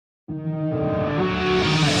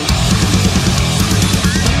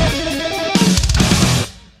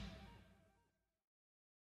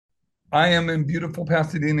I am in beautiful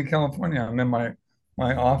Pasadena, California. I'm in my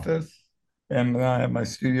office, and I have my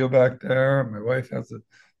studio back there. My wife has a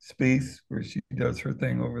space where she does her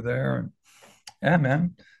thing over there. And yeah,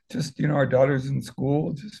 man, just our daughter's in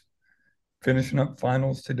school, just finishing up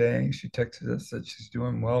finals today. She texted us that she's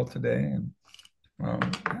doing well today, and yeah,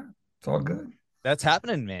 it's all good. That's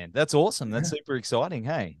happening, man. That's awesome. That's Yeah, super exciting.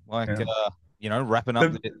 Hey, like, yeah. wrapping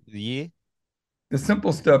up The the year. the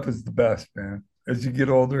simple stuff is the best, man. As you get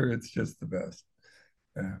older, it's just the best.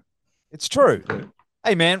 Yeah, It's that's true. it.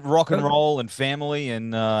 Hey, man, rock and But roll and family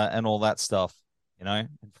and all that stuff, and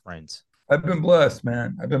friends. I've been blessed,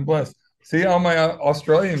 man. I've been blessed. See, all my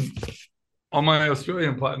Australian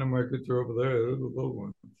platinum records are over there. They're the little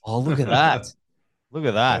ones. Oh, look at that. Look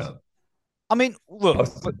at that. Yeah. I mean, look,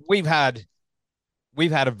 Austin. we've had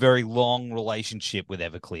a very long relationship with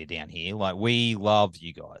Everclear down here. Like, we love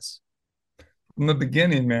you guys. From the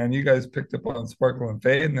beginning, man, you guys picked up on Sparkle and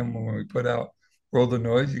Fade, and then when we put out World of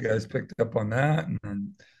Noise, you guys picked up on that, and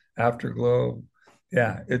then Afterglow.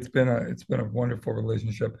 Yeah, it's been a wonderful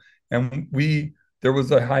relationship. And there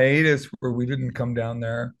was a hiatus where we didn't come down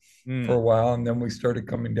there for Mm. a while, and then we started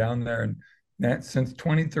coming down there. And that since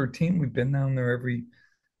 2013, we've been down there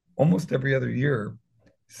almost every other year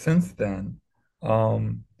since then,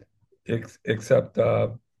 um, except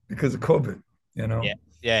because of COVID, you Yeah. know.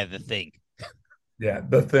 Yeah, the thing. Yeah,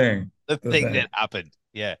 the thing, The the thing that thing. happened.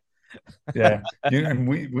 Yeah. Yeah, and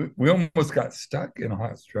we almost got stuck in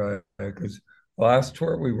Australia because last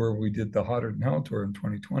tour we did the Hotter Than Hell tour in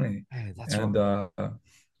 2020, Hey, that's right. and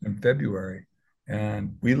in February,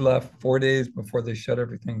 and we left 4 days before they shut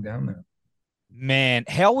everything down there. Man,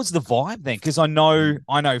 how was the vibe then? Because I know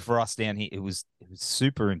for us down here, it was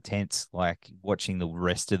super intense. Like watching the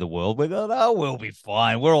rest of the world, we go, oh, we'll be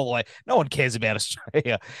fine. We're all like, no one cares about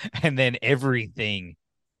Australia, and then everything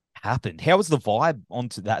happened. How was the vibe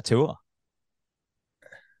onto that tour?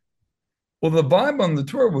 Well, the vibe on the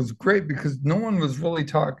tour was great because no one was really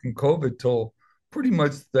talking COVID till pretty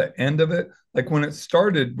much the end of it. Like when it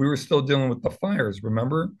started, we were still dealing with the fires.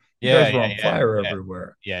 Remember, you Yeah, guys were yeah, on yeah, fire yeah,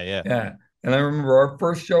 everywhere. yeah, yeah. Yeah. And I remember our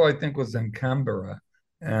first show, I think, was in Canberra.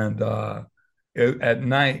 And at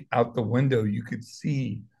night, out the window, you could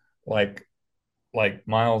see like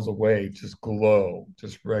miles away, just glow,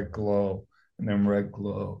 just red glow, and then red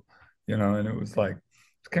glow, and it was like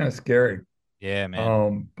it's kind of scary. Yeah,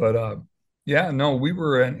 man. But yeah, no, we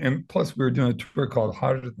were and plus we were doing a tour called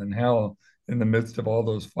Hotter Than Hell in the midst of all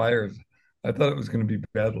those fires. I thought it was going to be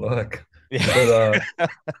bad luck, but Yeah.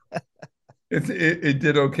 it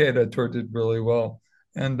did okay. That tour did really well,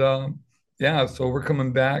 and yeah, so we're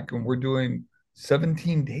coming back and we're doing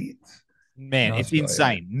 17 dates in Man, it's Australia.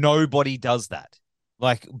 insane. Nobody does that.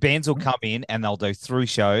 Like bands will come in and they'll do 3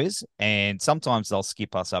 shows, and sometimes they'll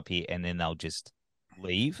skip us up here and then they'll just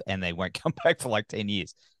leave and they won't come back for like 10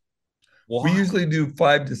 years. We Why? usually do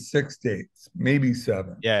 5 to 6 dates, maybe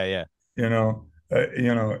seven. Yeah, yeah. You know,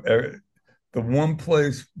 the one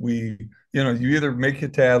place you either make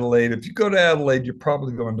it to Adelaide. If you go to Adelaide, you're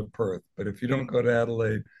probably going to Perth. But if you don't Mm. go to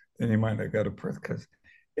Adelaide, then you might not go to Perth because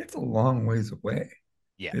it's a long ways away.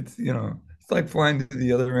 Yeah. It's like flying to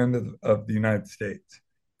the other end of the United States.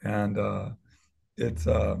 And it's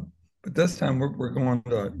but this time we're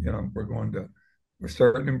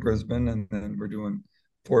starting in Brisbane and then we're doing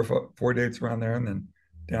four dates around there and then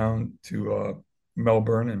down to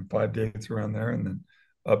Melbourne and 5 dates around there and then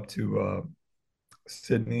up to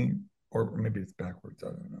Sydney or maybe it's backwards, I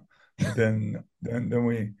don't know. But then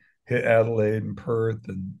we hit Adelaide and Perth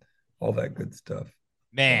and all that good stuff.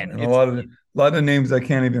 So Man, and a it's lot of names I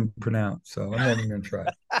can't even pronounce, so I'm not even gonna try.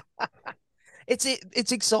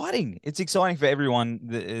 it's exciting. It's exciting for everyone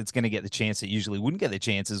that's going to get the chance that usually wouldn't get the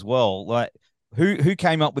chance as well. Like who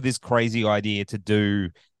came up with this crazy idea to do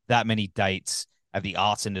that many dates at the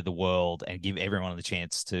arts end of the world and give everyone the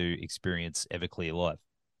chance to experience Everclear live?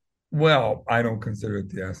 Well, I don't consider it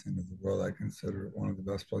the accent of the world. I consider it one of the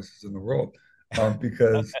best places in the world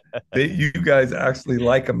because you guys actually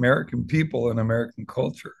like American people and American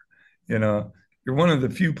culture. You know, you're one of the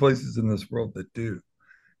few places in this world that do.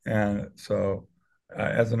 And so,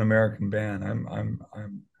 as an American band,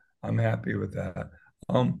 I'm happy with that.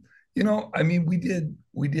 Um, I mean, we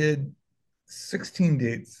did 16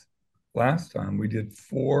 dates last time. We did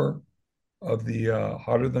four of the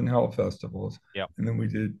Hotter Than Hell festivals, Yep. and then we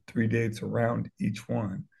did 3 dates around each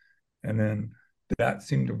one, and then that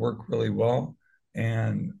seemed to work really well.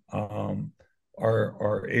 And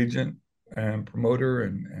our agent and promoter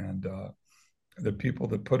and the people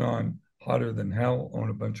that put on Hotter Than Hell own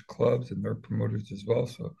a bunch of clubs and they're promoters as well.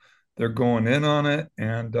 So they're going in on it,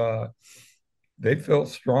 and they felt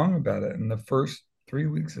strong about it. And the first 3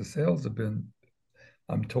 weeks of sales have been,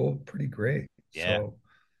 I'm told, pretty great. Yeah, So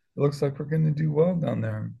it looks like we're going to do well down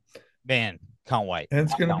there. man, can't wait. And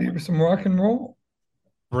it's going to Can't be wait. some rock and roll.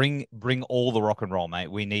 Bring all the rock and roll, mate.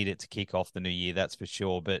 We need it to kick off the new year, that's for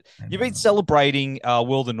sure. But I you've been know. celebrating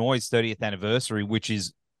World of Noise 30th anniversary, which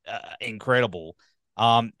is incredible.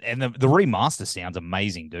 And the remaster sounds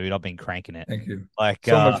amazing, dude. I've been cranking it. Thank you. Like,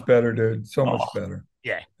 So much better, dude. So oh much better.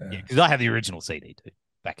 yeah, yeah, Yeah. because I have the original CD, dude.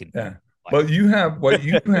 Back in Yeah. like, But you have, what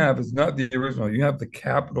you have is not the original. You have the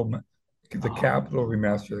oh, Capitol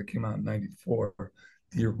remaster that came out in 94.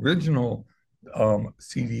 The original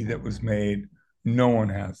CD that was made, no one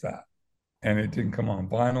has that. And it didn't come on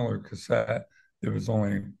vinyl or cassette. There was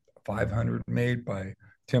only 500 made by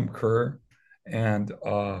Tim Kerr. And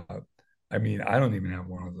I mean, I don't even have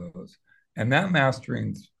one of those. And that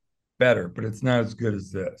mastering's better, but it's not as good as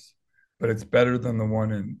this. But it's better than the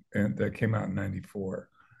one that came out in 94.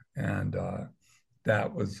 And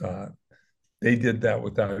that was, they did that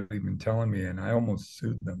without even telling me. And I almost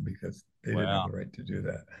sued them because they didn't have wow. the right to do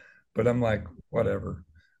that. But I'm like, whatever.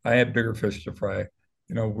 I had bigger fish to fry.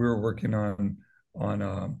 We were working on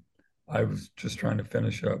I was just trying to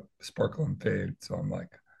finish up Sparkle and Fade. So I'm like,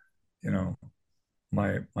 you know,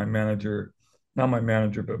 my manager, not my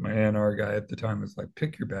manager, but my A&R guy at the time was like,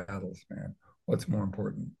 pick your battles, man. What's more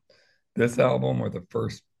important? This album or the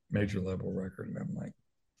first major label record? And I'm like,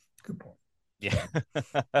 good point. Yeah.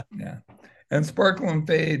 So yeah. And Sparkle and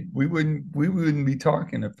Fade, we wouldn't be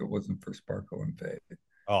talking if it wasn't for Sparkle and Fade,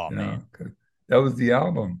 Oh you man. know, 'cause that was the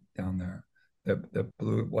album down there that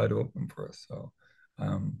blew it wide open for us. So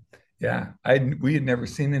yeah, we had never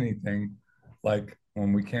seen anything like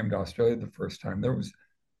when we came to Australia the first time. There was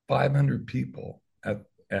 500 people at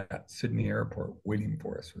Sydney Airport waiting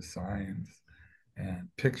for us with signs and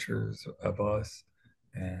pictures of us,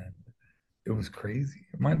 and it was crazy.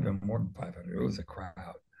 It might have been more than 500. It was a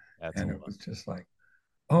crowd, That's a and it lot. was just like,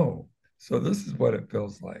 oh, so this is what it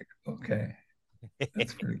feels like. Okay,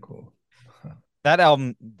 that's pretty cool. That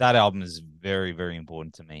album is very, very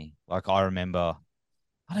important to me. Like I remember,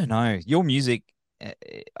 I don't know, your music,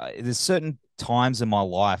 there's certain times in my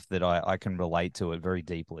life that I can relate to it very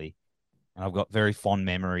deeply. And I've got very fond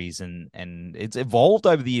memories, and it's evolved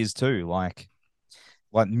over the years too. Like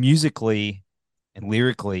musically and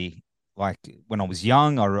lyrically, like when I was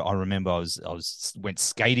young, I remember I was went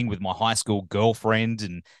skating with my high school girlfriend,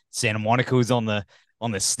 and Santa Monica was on the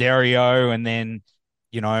stereo, and then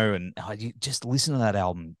and I just listened to that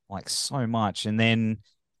album like so much. And then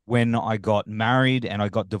when I got married and I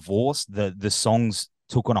got divorced, the songs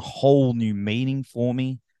took on a whole new meaning for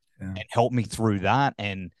me Yeah, and helped me through that.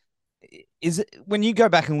 And is it when you go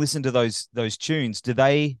back and listen to those tunes, do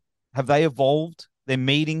they have they evolved their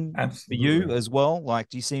meaning for you absolutely. as well? Like,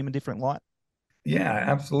 do you see them in different light? Yeah,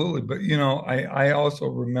 absolutely. But I also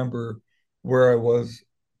remember where I was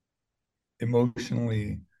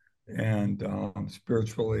emotionally and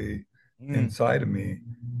spiritually Mm, inside of me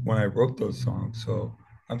when I wrote those songs. So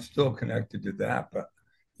I'm still connected to that. But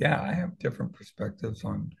yeah, I have different perspectives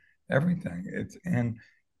on everything. And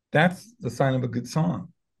that's the sign of a good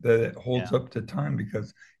song, that it yeah. holds up to time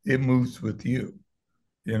because it moves with you.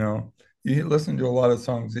 You know, you listen to a lot of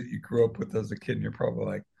songs that you grew up with as a kid, and you're probably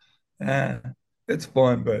like, eh, it's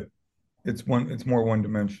fun, but it's more one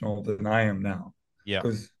dimensional than I am now. Yeah.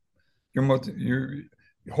 Because you're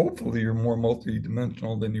hopefully you're more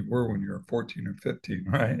multi-dimensional than you were when you were 14 or 15,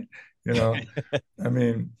 right? You know, I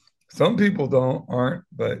mean, some people aren't,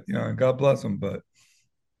 but and God bless them, but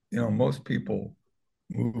most people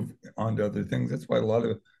move on to other things. That's why a lot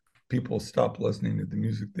of people stop listening to the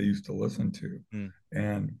music they used to listen to. Mm,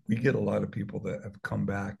 And we get a lot of people that have come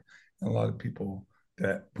back, and a lot of people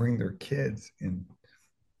that bring their kids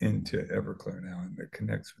into Everclear now, and that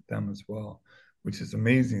connects with them as well, which is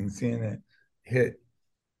amazing seeing it hit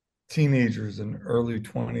teenagers in early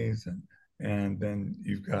 20s, and then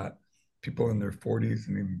you've got people in their 40s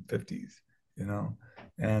and even 50s, you know.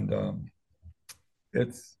 And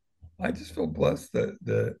it's I just feel blessed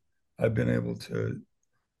that I've been able to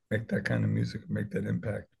make that kind of music, make that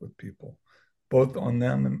impact with people, both on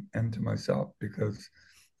them and to myself. Because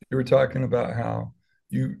you were talking about how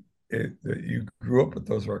that you grew up with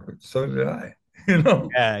those records. So did I. You know,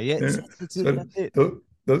 yeah, yeah. and That's it. so That's it.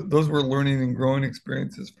 those were learning and growing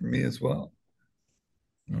experiences for me as well.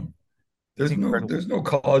 You know, It's incredible. there's no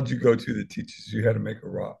college you go to that teaches you how to make a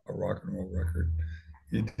rock and roll record.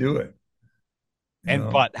 You do it. You And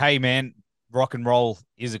know, but hey, man, rock and roll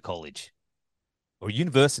is a college or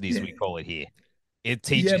university, as yeah, we call it here. It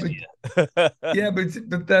Yeah, teaches but you.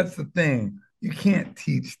 but that's the thing. You can't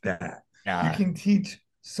teach that. You No. can teach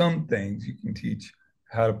some things. You can teach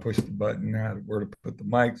how to push the button, where to put the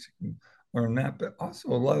mics. You can learn that, but also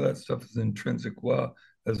a lot of that stuff is intrinsic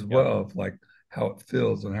as Yep. well of like how it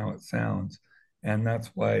feels and how it sounds, and that's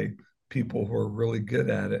why people who are really good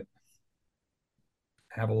at it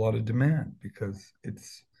have a lot of demand because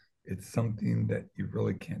it's something that you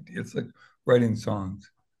really can't do. It's like writing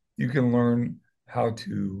songs. You can learn how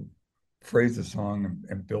to phrase a song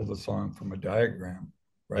and build a song from a diagram,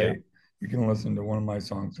 Yeah. right? You can listen to one of my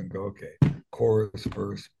songs and go, okay, chorus,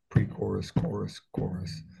 verse, pre-chorus, chorus,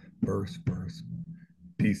 chorus, verse,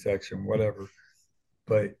 B section, whatever.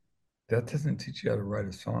 But that doesn't teach you how to write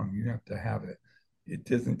a song. You have to have it. It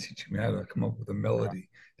doesn't teach you how to come up with a melody.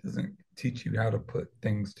 It doesn't teach you how to put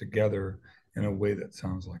things together in a way that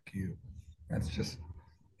sounds like you. That's just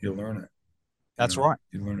you learn it. That's right.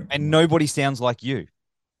 You learn it And from nobody sounds like you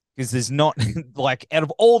because there's not like out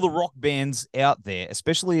of all the rock bands out there,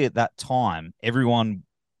 especially at that time, everyone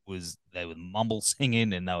was they were mumble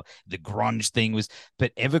singing and the grunge thing was,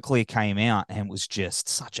 but Everclear came out and was just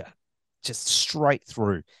such a just straight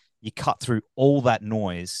through. You cut through all that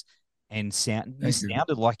noise and you Thank you.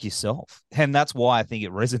 sounded like yourself. And that's why I think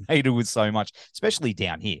it resonated with so much, especially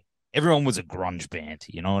down here. Everyone was a grunge band,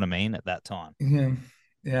 you know what I mean, at that time. Yeah,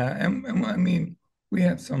 yeah, and I mean, we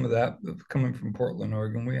had some of that coming from Portland,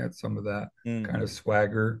 Oregon. We had some of that Mm. kind of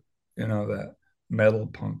swagger, that metal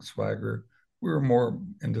punk swagger. We were more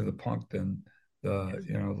into the punk than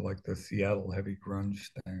like the Seattle heavy grunge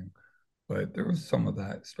thing. But there was some of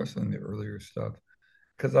that, especially in the earlier stuff,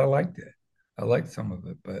 because I liked it. I liked some of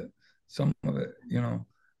it, but some of it,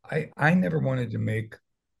 I never wanted to make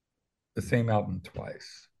the same album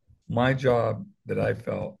twice. My job that I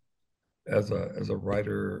felt as a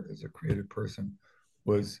writer, as a creative person,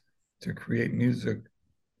 was to create music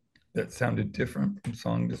that sounded different from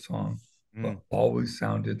song to song, but Mm. always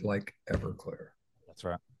sounded like Everclear, That's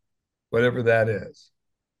right. whatever that is.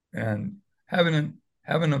 And having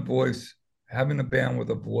a voice, having a band with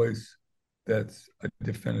a voice that's a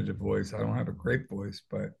definitive voice. I don't have a great voice,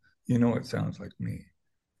 but it sounds like me,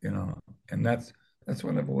 you know, and that's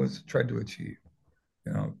what I've always tried to achieve.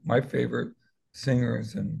 My favorite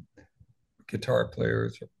singers and guitar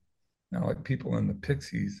players are now like people in the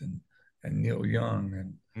Pixies and Neil Young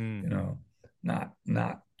and Mm.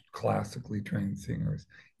 not classically trained singers.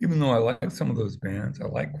 Even though I like some of those bands, I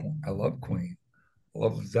love Queen, I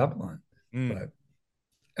love Zeppelin, Mm. but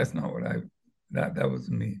that's not what that was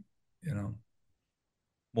me, you know.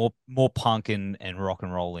 More punk and rock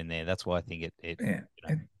and roll in there. That's why I think it Man,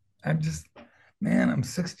 you know. I'm just man, I'm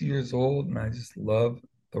 60 years old and I just love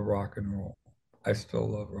the rock and roll. I still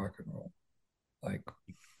love rock and roll, like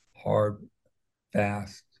hard,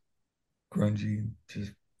 fast, grungy,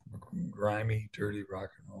 just grimy, dirty rock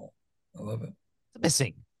and roll. I love it. The best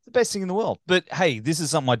thing. It's the best thing in the world. But hey, this is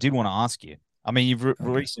something I did want to ask you. I mean, you've Okay.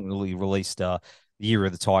 recently released the Year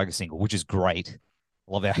of the Tiger single, which is great.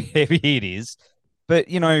 I love how heavy it is. But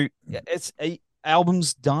it's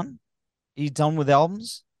albums done. Are you done with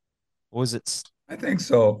albums? Or is it I think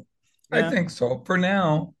so. I yeah? think so. For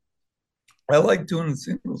now, I like doing the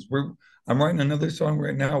singles. I'm writing another song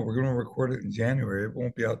right now. We're going to record it in January. It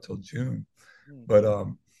won't be out till June. Mm. But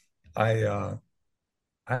I uh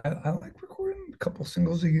I like recording a couple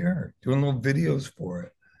singles a year, doing little videos for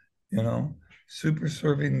it, you know, super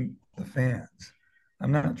serving the fans.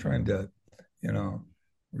 I'm not trying to, you know,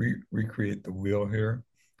 recreate the wheel here.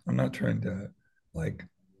 I'm not trying to like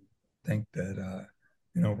think that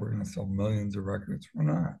we're going to sell millions of records. We're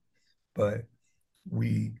not, but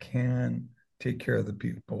we can take care of the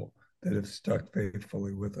people that have stuck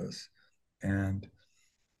faithfully with us. And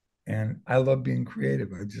I love being creative.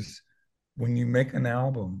 When you make an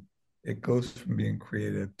album, it goes from being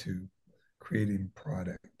creative to creating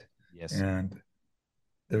product. Yes. And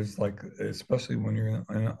there's like, especially when you're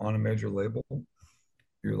on a major label,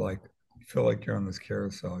 you feel like you're on this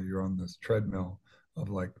carousel, you're on this treadmill of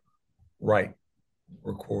like, write,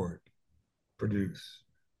 record, produce,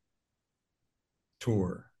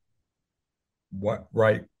 tour, what,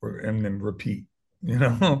 write, and then repeat,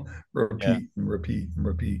 Yeah. repeat and repeat and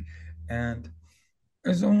repeat. And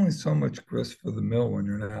there's only so much grist for the mill when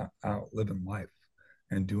you're not out living life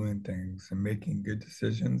and doing things and making good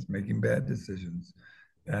decisions, making bad decisions.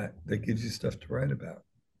 That gives you stuff to write about.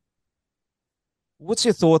 What's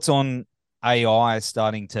your thoughts on AI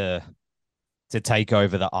starting to take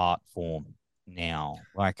over the art form now?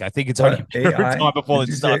 Like, I think it's only What, a matter of time AI? before Did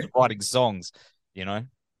it you starts say writing songs, you know?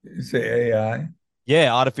 you say AI?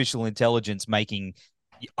 Yeah, artificial intelligence making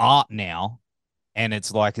art now. and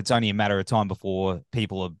it's like it's only a matter of time before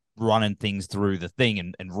people are running things through the thing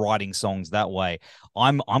and writing songs that way.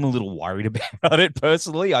 I'm a little worried about it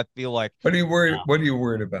personally. I feel like What are you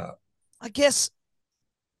worried about? I guess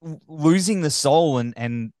losing the soul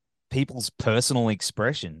and people's personal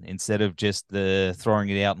expression instead of just the throwing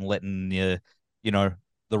it out and letting you know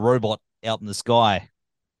the robot out in the sky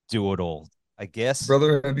do it all. I guess.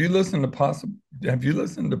 Brother, have you listened to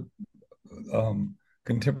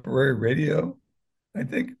contemporary radio? I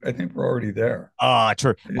think we're already there. Ah,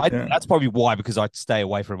 true. Yeah. That's probably why because I stay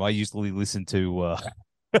away from. I usually listen to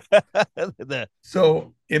the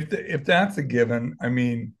So if that's a given, I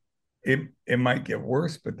mean, it might get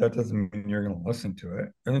worse, but that doesn't mean you're going to listen to it.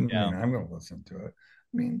 It doesn't yeah. mean I'm going to listen to it.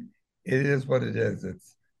 I mean, it is what it is.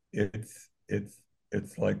 It's it's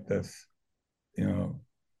it's like this, you know,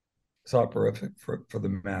 soporific for the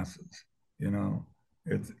masses. You know,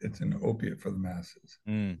 it's an opiate for the masses.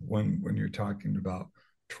 Mm, When you're talking about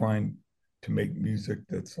trying to make music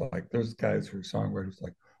that's like those guys who are songwriters,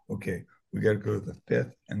 like, okay, we got to go to the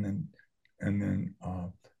fifth, and then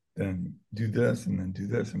do this, and then do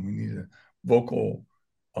this, and we need a vocal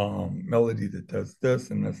melody that does this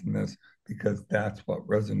and this and this because that's what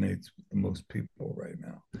resonates with the most people right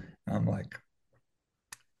now. And I'm like,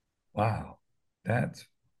 wow, that's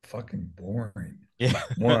fucking boring. yeah.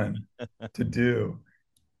 One to do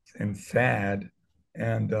and sad,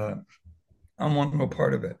 and I want no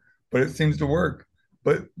part of it. But it seems to work.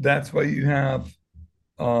 But that's why you have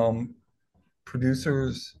um,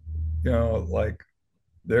 producers, you know, like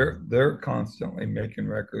they're constantly making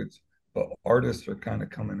records, but artists are kind of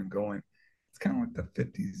coming and going. It's kind of like the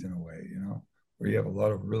 '50s in a way, you know, where you have a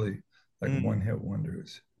lot of really like Mm, one-hit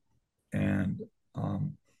wonders, and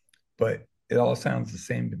but it all sounds the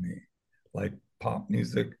same to me, like pop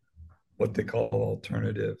music, what they call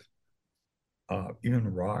alternative,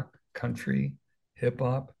 even rock, country, hip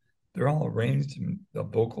hop. They're all arranged and the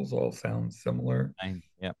vocals all sound similar.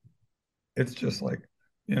 yeah. It's just like,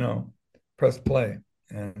 you know, press play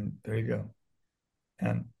and there you go.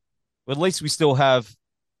 And But at least we still have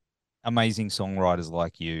amazing songwriters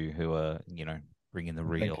like you who are, bringing the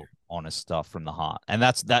thank you. real honest stuff from the heart. And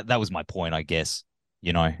that was my point, I guess.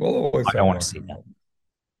 I We'll always don't have want to rock see and that. roll.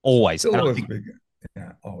 Always. They'll And always be good.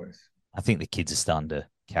 Yeah, always. I think the kids are starting to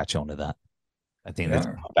catch on to that. I think They that's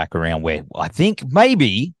are. back around where I think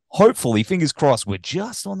maybe, hopefully, fingers crossed, we're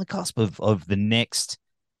just on the cusp of the next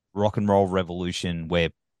rock and roll revolution where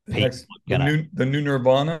The people next are gonna the new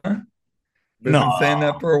Nirvana. They've no, been saying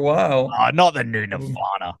that for a while. not the new Everyone,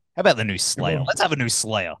 Nirvana. How about the new Slayer? everyone, Let's have a new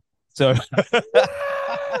Slayer. So that'd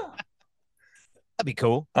be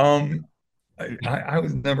cool. um, I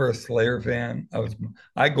was never a Slayer fan.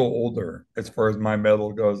 I go older as far as my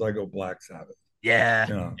metal goes. I go Black Sabbath. Yeah,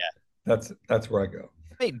 You know, yeah. that's where I go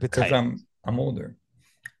Meat and because potato. I'm older.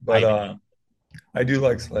 But Hey, I do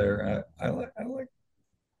like Slayer. I like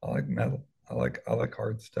metal. I like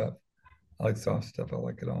hard stuff. I like soft stuff. I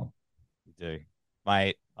like it all. you do,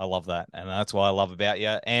 mate. I love that, and that's what I love about you.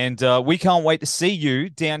 And we can't wait to see you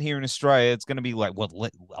down here in Australia. It's going to be like what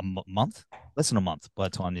month, less than a month by the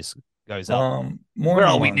time this goes up. More Where than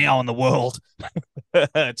a are we month. now in the world?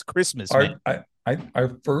 It's Christmas, man.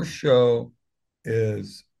 Our first show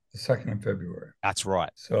is the 2nd of February. That's right.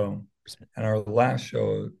 So, Christmas. and our last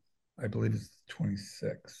show, I believe, is the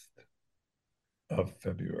 26th of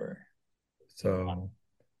February. So,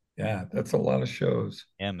 yeah, that's a lot of shows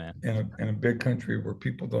Yeah, man. in a big country where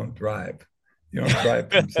people don't drive. You don't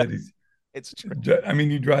drive from cities. It's true. I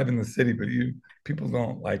mean, you drive in the city, but people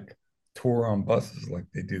don't like tour on buses like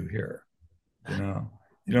they do here. You know,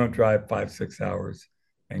 you don't drive 5, 6 hours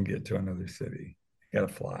and get to another city. You got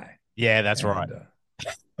to fly. Yeah, that's right.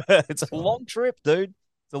 And It's a so long trip, dude.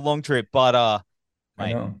 It's a long trip, but I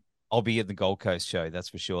mate, know. I'll be at the Gold Coast show. That's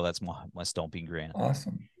for sure. That's my stomping ground.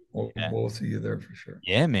 Awesome. Yeah. We'll see you there for sure.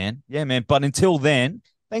 Yeah, man. Yeah, man. But until then,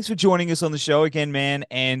 thanks for joining us on the show again, man.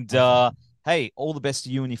 And Awesome. hey, all the best to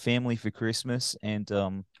you and your family for Christmas. And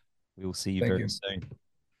we will see you Thank very you. soon.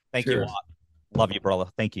 Thank you. Cheers. Love you, brother.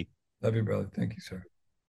 Thank you. Love you, brother. Thank you, sir.